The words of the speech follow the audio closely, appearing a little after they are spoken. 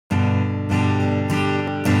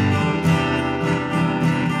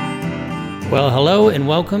Well, hello and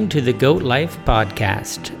welcome to the Goat Life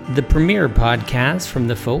Podcast, the premier podcast from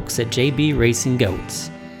the folks at JB Racing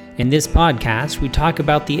Goats. In this podcast, we talk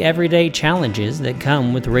about the everyday challenges that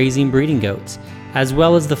come with raising breeding goats, as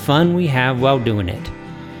well as the fun we have while doing it.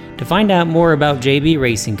 To find out more about JB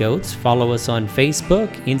Racing Goats, follow us on Facebook,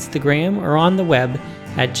 Instagram, or on the web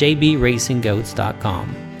at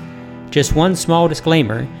jbracinggoats.com. Just one small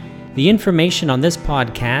disclaimer. The information on this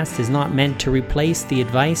podcast is not meant to replace the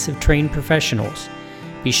advice of trained professionals.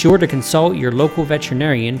 Be sure to consult your local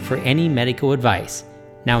veterinarian for any medical advice.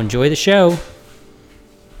 Now enjoy the show.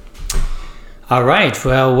 All right,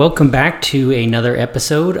 well, welcome back to another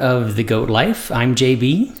episode of The Goat Life. I'm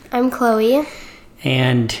JB. I'm Chloe.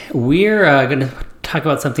 And we're going to talk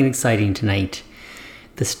about something exciting tonight.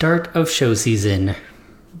 The start of show season.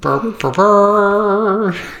 Burr, burr,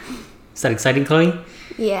 burr. Is that exciting, Chloe?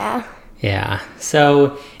 Yeah.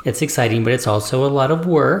 So it's exciting, but it's also a lot of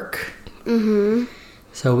work. Mm-hmm.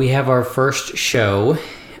 So we have our first show.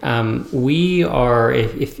 We are,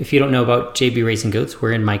 if you don't know about JB Racing Goats,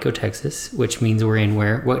 we're in Mico, Texas, which means we're in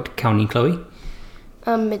where? What county, Chloe?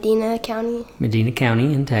 Medina County. Medina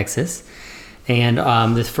County in Texas. And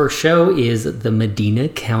this first show is the Medina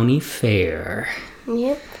County Fair.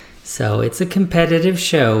 Yep. So it's a competitive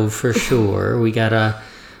show for sure. We got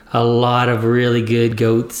a lot of really good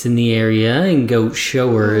goats in the area and goat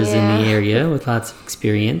showers in the area with lots of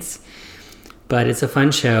experience. But it's a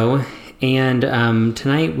fun show. And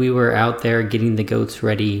tonight we were out there getting the goats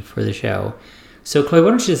ready for the show. So Chloe, why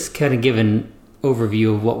don't you just kind of give an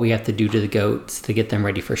overview of what we have to do to the goats to get them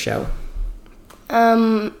ready for show?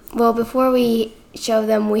 Well, before we show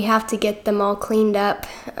them, we have to get them all cleaned up.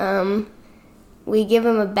 We give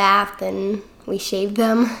them a bath and we shave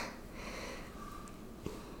them.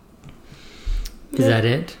 Is that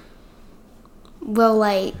it? Well,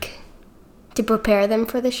 like, to prepare them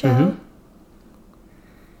for the show.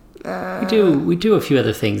 Mm-hmm. We do a few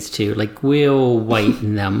other things too, like we'll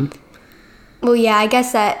whiten them. Well, yeah, I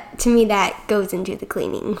guess that, to me, that goes into the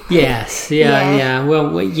cleaning. Yes, yeah. Well,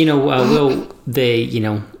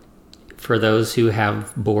 for those who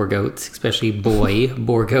have boar goats, especially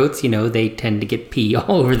boar goats, they tend to get pee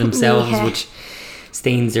all over themselves, which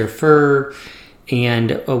stains their fur.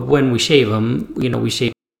 And when we shave them, we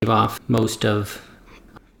shave off most of...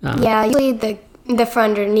 usually the fur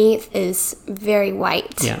underneath is very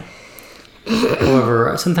white. Yeah.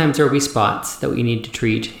 However, sometimes there will be spots that we need to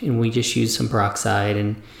treat, and we just use some peroxide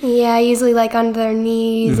and... Yeah, usually like under their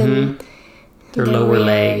knees and... Their lower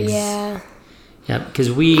legs. Yeah. Yeah,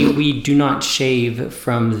 because we do not shave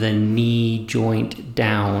from the knee joint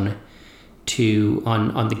down to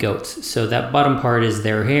on the goats. So that bottom part is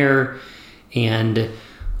their hair, and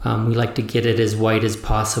we like to get it as white as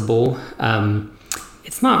possible.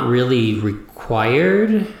 It's not really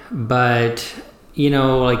required, but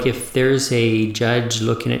like if there's a judge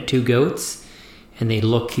looking at two goats and they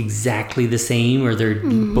look exactly the same, or they're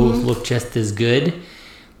both look just as good,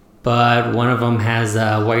 but one of them has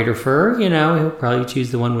whiter fur, he'll probably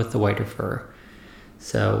choose the one with the whiter fur.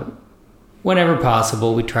 So whenever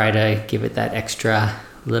possible, we try to give it that extra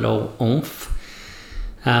little oomph.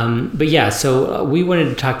 But yeah, so we wanted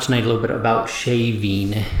to talk tonight a little bit about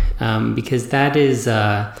shaving, because that is,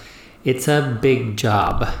 it's a big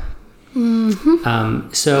job.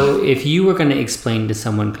 Mm-hmm. So if you were going to explain to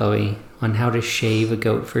someone, Chloe, on how to shave a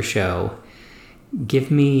goat for show,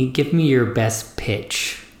 give me your best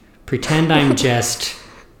pitch. Pretend I'm just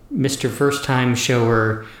Mr. First Time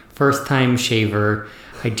Shower, First Time Shaver.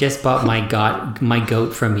 I just bought my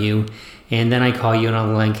goat from you. And then I call you and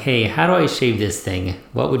I'm like, hey, how do I shave this thing?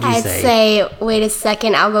 What would you say? I'd say, wait a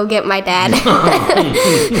second, I'll go get my dad.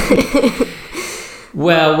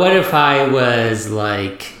 Well, what if I was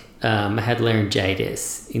like, I had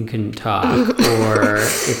laryngitis and couldn't talk, or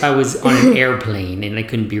if I was on an airplane and I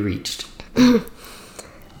couldn't be reached?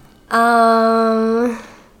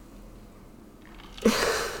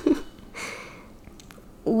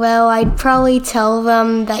 Well, I'd probably tell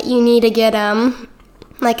them that you need to get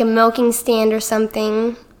like a milking stand or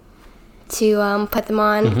something to put them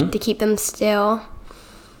on to keep them still.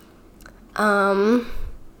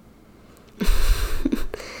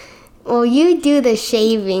 Well, you do the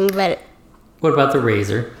shaving, but... What about the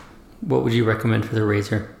razor? What would you recommend for the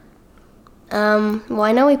razor? Well,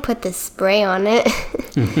 I know we put the spray on it.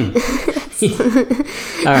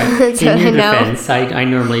 All right. In your defense, I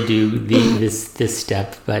normally do this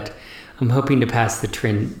step, but I'm hoping to pass the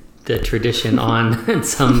tradition on at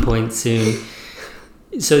some point soon.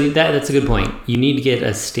 So that's a good point. You need to get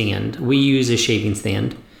a stand. We use a shaving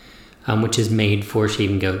stand, which is made for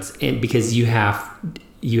shaving goats, because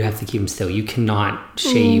you have to keep them still. You cannot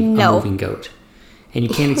shave a moving goat. And you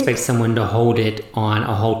can't expect someone to hold it on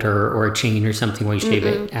a halter or a chain or something while you shave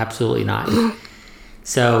it. Absolutely not.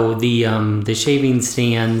 So the shaving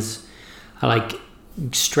stands, I like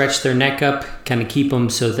stretch their neck up, kind of keep them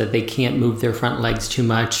so that they can't move their front legs too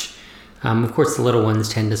much. Of course, the little ones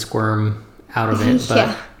tend to squirm out of it,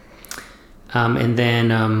 but and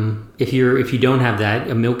then if you don't have that,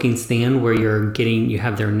 a milking stand where you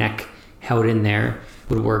have their neck held in there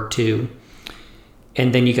would work too.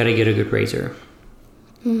 And then you got to get a good razor.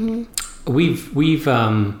 We've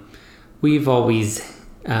always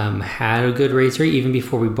had a good razor. Even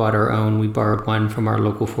before we bought our own, we borrowed one from our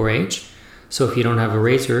local 4-H. So if you don't have a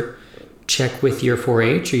razor, check with your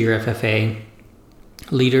 4-H or your FFA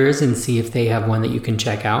leaders and see if they have one that you can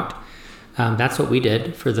check out. That's what we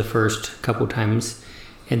did for the first couple times,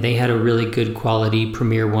 and they had a really good quality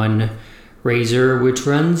Premier One razor, which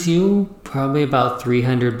runs you probably about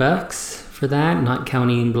 $300 for that, not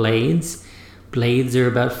counting blades. Blades are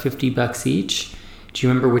about $50 each. Do you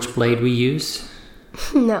remember which blade we use?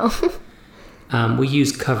 No. We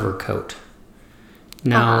use Cover Coat.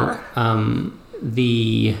 Now,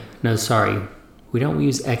 we don't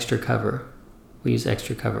use Extra Cover. We use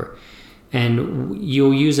Extra Cover. And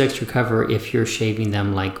you'll use Extra Cover if you're shaving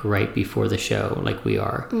them like right before the show, like we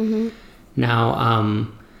are. Now,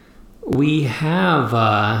 we have,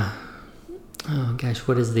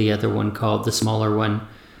 what is the other one called? The smaller one.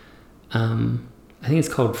 I think it's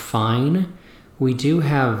called Fine. We do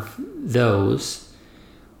have those,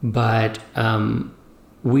 but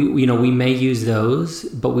we may use those,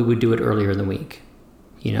 but we would do it earlier in the week,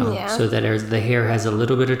 so that the hair has a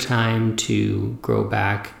little bit of time to grow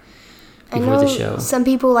back before the show. Some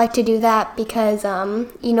people like to do that because,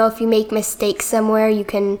 if you make mistakes somewhere,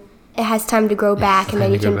 it has time to grow back, and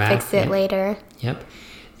then you can fix it later. Yep.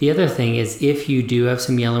 The other thing is, if you do have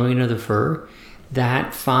some yellowing of the fur,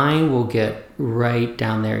 that Fine will get right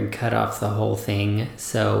down there and cut off the whole thing,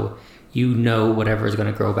 so whatever is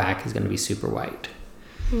going to grow back is going to be super white.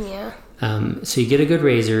 Yeah. So you get a good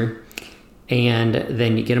razor, and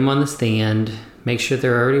then you get them on the stand. Make sure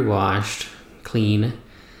they're already washed, clean,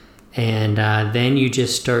 and then you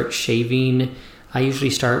just start shaving. I usually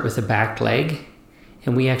start with the back leg,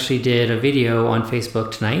 and we actually did a video on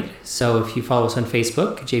Facebook tonight. So if you follow us on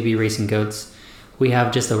Facebook, JB Racing Goats, we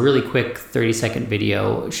have just a really quick 30-second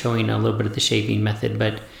video showing a little bit of the shaving method.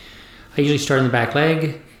 But I usually start on the back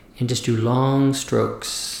leg and just do long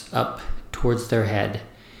strokes up towards their head.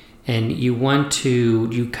 And you want them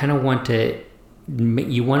to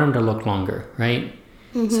look longer, right?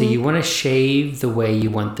 So you want to shave the way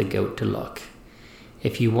you want the goat to look.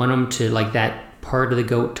 If you want them to, like that part of the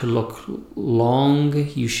goat to look long,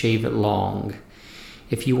 you shave it long.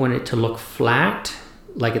 If you want it to look flat,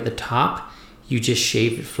 like at the top, you just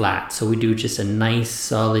shave it flat. So we do just a nice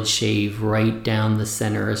solid shave right down the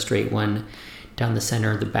center, a straight one down the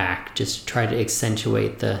center of the back, just to try to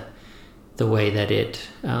accentuate the way that it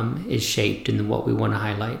is shaped and what we want to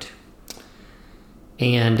highlight.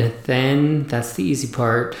 And then that's the easy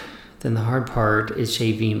part. Then the hard part is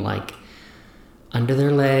shaving like under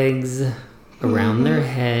their legs, around their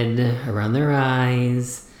head, around their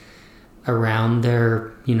eyes, around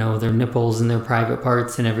their, their nipples and their private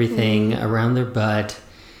parts and everything, around their butt.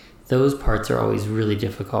 Those parts are always really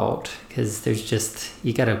difficult because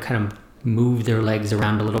you got to kind of move their legs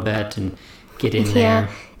around a little bit and get in there.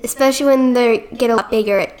 Especially when they get a lot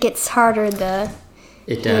bigger, it gets harder to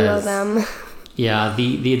does. Them. Yeah,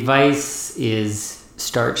 the advice is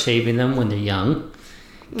start shaving them when they're young.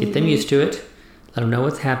 Get them used to it. Let them know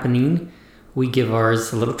what's happening. We give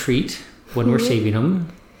ours a little treat when we're shaving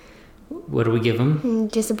them. What do we give them?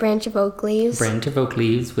 Just a branch of oak leaves. Branch of oak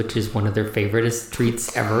leaves, which is one of their favoriteest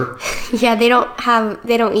treats ever. Yeah, they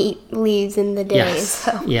don't eat leaves in the day. Yes,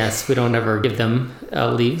 so. Yes, we don't ever give them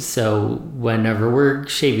leaves. So whenever we're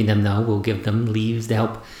shaving them, though, we'll give them leaves to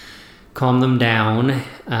help calm them down.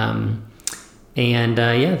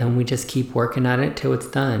 Then we just keep working at it till it's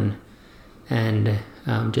done, and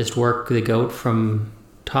just work the goat from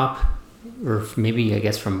top, or maybe I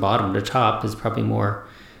guess from bottom to top is probably more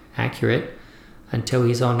accurate, until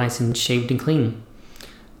he's all nice and shaved and clean.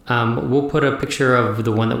 We'll put a picture of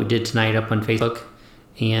the one that we did tonight up on Facebook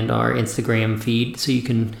and our Instagram feed, so you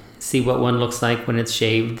can see what one looks like when it's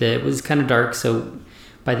shaved. It was kind of dark, so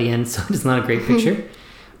by the end, so it's not a great picture.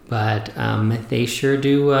 But they sure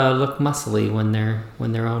do look muscly when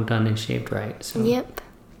they're all done and shaved right. So. Yep.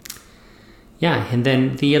 Yeah, and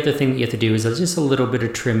then the other thing that you have to do is just a little bit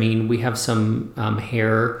of trimming. We have some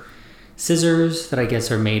hair scissors that I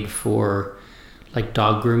guess are made for like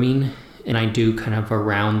dog grooming, and I do kind of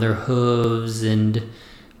around their hooves and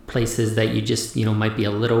places that you just, might be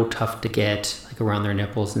a little tough to get, like around their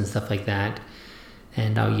nipples and stuff like that.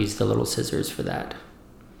 And I'll use the little scissors for that.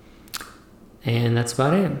 And that's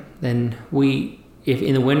about it. Then if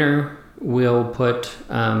in the winter, we'll put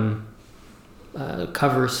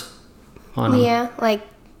covers on them. Yeah, like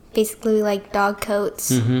basically like dog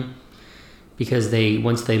coats. Mm-hmm. Because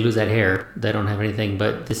once they lose that hair, they don't have anything.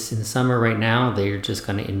 But in the summer right now, they're just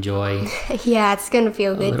going to enjoy. Yeah, it's going to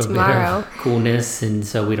feel good tomorrow. Bit of coolness, and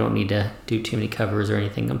so we don't need to do too many covers or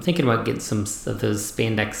anything. I'm thinking about getting some of those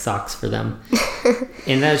spandex socks for them.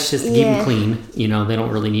 And that's just to keep them clean. They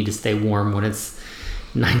don't really need to stay warm when it's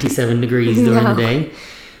 97 degrees during the day.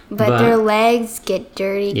 But their legs get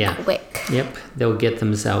dirty quick. Yep, they'll get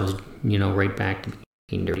themselves, right back to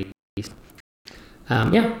being dirty.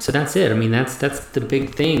 So that's it. I mean, that's the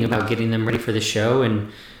big thing about getting them ready for the show, and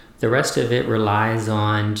the rest of it relies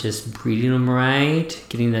on just breeding them right,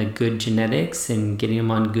 getting the good genetics, and getting them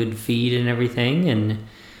on good feed and everything. And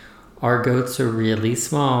our goats are really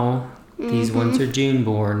small. These ones are June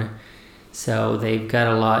born, so they've got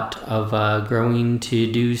a lot of growing to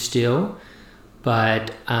do still.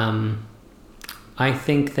 But I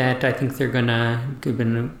think they're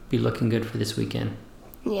gonna be looking good for this weekend.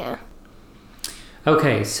 Yeah.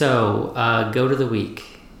 Okay, so goat of the week.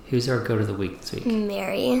 Who's our goat of the week this week?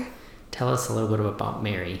 Mary. Tell us a little bit about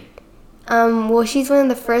Mary. Well, she's one of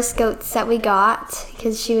the first goats that we got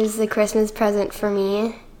because she was the Christmas present for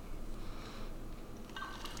me.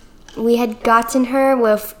 We had gotten her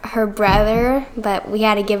with her brother, but we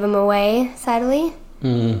had to give him away, sadly.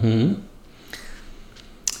 Mm-hmm.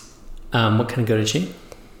 What kind of goat is she?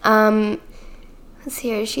 Let's see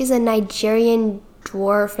here. She's a Nigerian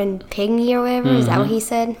dwarf and pygmy or whatever. Is that what he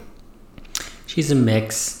said? She's a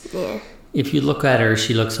mix. Yeah. If you look at her,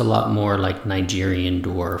 she looks a lot more like Nigerian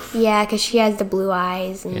dwarf. Yeah, because she has the blue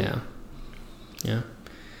eyes. And...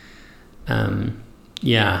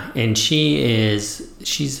 Yeah, and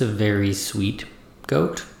she's a very sweet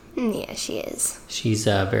goat. Yeah, she is. She's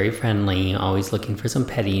very friendly, always looking for some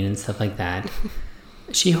petting and stuff like that.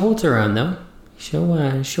 She holds her own though.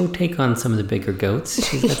 She'll take on some of the bigger goats.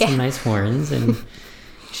 She's got some nice horns, and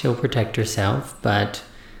she'll protect herself. But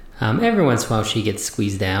every once in a while, she gets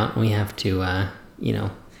squeezed out, and we have to,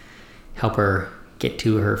 help her get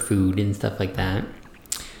to her food and stuff like that.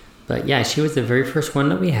 But yeah, she was the very first one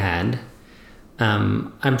that we had.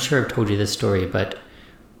 I'm sure I've told you this story, but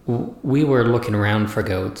we were looking around for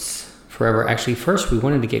goats forever. Actually, first we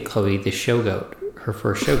wanted to get Chloe the show goat. Her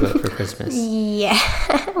first show goat for Christmas. Yeah,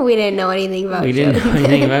 we didn't know anything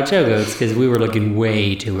about show goats because we were looking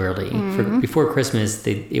way too early. Before Christmas,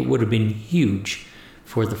 it would have been huge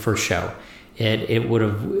for the first show. It would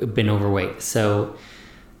have been overweight. So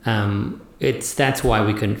that's why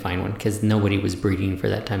we couldn't find one, because nobody was breeding for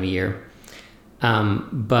that time of year.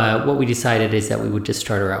 But what we decided is that we would just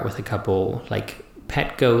start her out with a couple like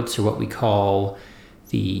pet goats, or what we call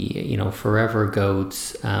the forever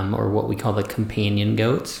goats, or what we call the companion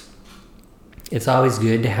goats. It's always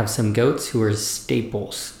good to have some goats who are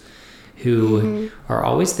staples, who are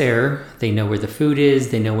always there. They know where the food is.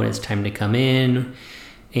 They know when it's time to come in.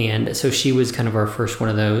 And so she was kind of our first one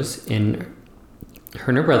of those. And her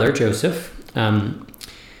and her brother, Joseph,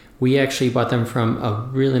 we actually bought them from a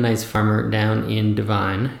really nice farmer down in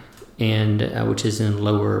Devine, and which is in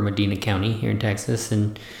Lower Medina County here in Texas.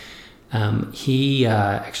 And he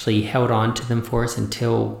actually held on to them for us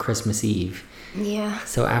until Christmas Eve. Yeah.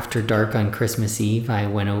 So after dark on Christmas Eve, I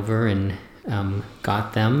went over and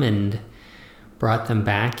got them and brought them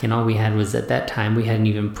back. And all we had was, at that time, we hadn't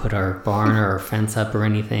even put our barn or our fence up or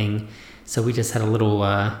anything. So we just had a little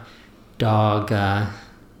dog fence.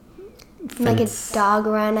 Like a dog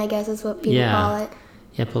run, I guess is what people call it.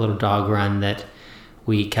 Yep, a little dog run that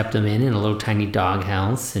we kept them in a little tiny dog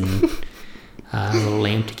house, and a little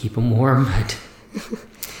lamp to keep them warm. But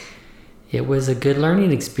it was a good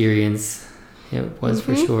learning experience. It was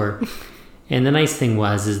for sure. And the nice thing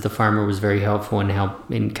is the farmer was very helpful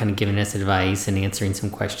in kind of giving us advice and answering some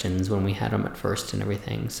questions when we had them at first and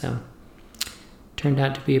everything. So turned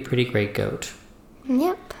out to be a pretty great goat.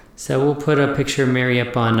 Yep. So we'll put a picture of Mary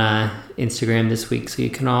up on Instagram this week, so you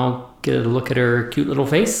can all get a look at her cute little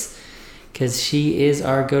face, because she is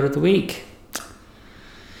our goat of the week.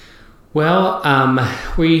 Well,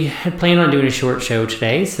 we had planned on doing a short show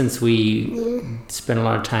today, since we spent a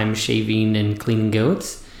lot of time shaving and cleaning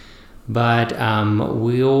goats. But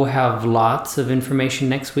we'll have lots of information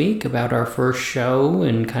next week about our first show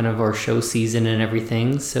and kind of our show season and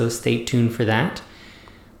everything, so stay tuned for that.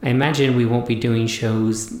 I imagine we won't be doing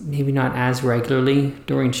shows, maybe not as regularly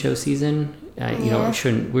during show season. it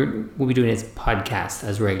shouldn't. We'll be doing this podcast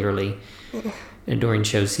as regularly during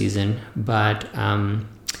show season, but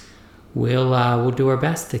we'll do our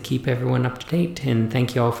best to keep everyone up to date. And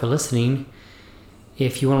thank you all for listening.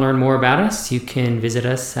 If you want to learn more about us, you can visit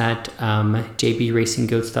us at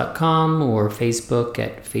jbracinggoats.com or Facebook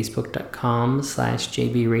at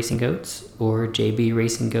facebook.com/jbracinggoats or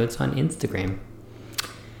jbracinggoats on Instagram.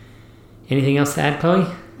 Anything else to add, Chloe?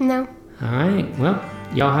 No. All right. Well,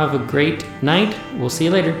 y'all have a great night. We'll see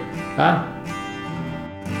you later. Bye.